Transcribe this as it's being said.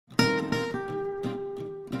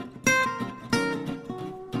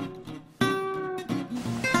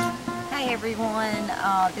Hey everyone,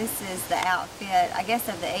 this is the outfit, I guess,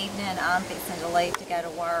 of the evening. I'm fixing to leave to go to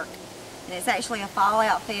work. And it's actually a fall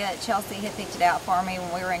outfit. Chelsea had picked it out for me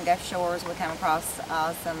when we were in Gulf Shores. We came across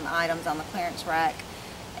some items on the clearance rack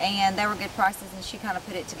and they were good prices, and she kind of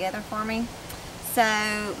put it together for me. So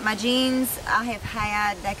my jeans I have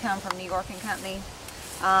had, they come from New York & Company.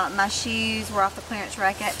 My shoes were off the clearance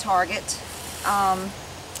rack at Target.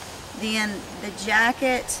 Then the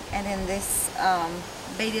jacket, and then this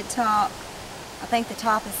beaded top. I think the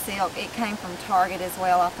top is silk. It came from Target as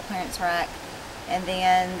well, off the clearance rack. And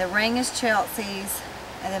then the ring is Chelsea's,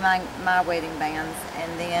 and then my wedding bands.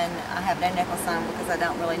 And then I have no necklace on because I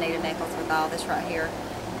don't really need a necklace with all this right here.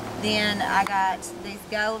 Then I got these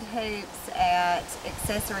gold hoops at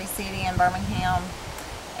Accessory City in Birmingham.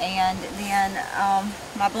 And then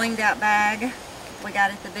my blinged out bag we got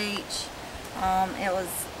at the beach. It was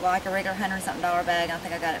like a regular $100-something bag. I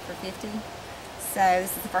think I got it for $50. So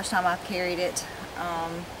this is the first time I've carried it.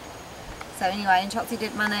 So anyway, and Chelsea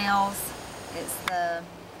did my nails. It's the,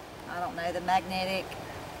 I don't know, the magnetic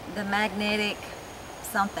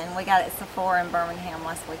something. We got it at Sephora in Birmingham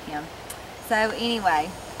last weekend. So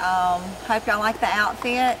anyway, hope y'all like the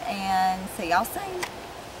outfit, and see y'all soon.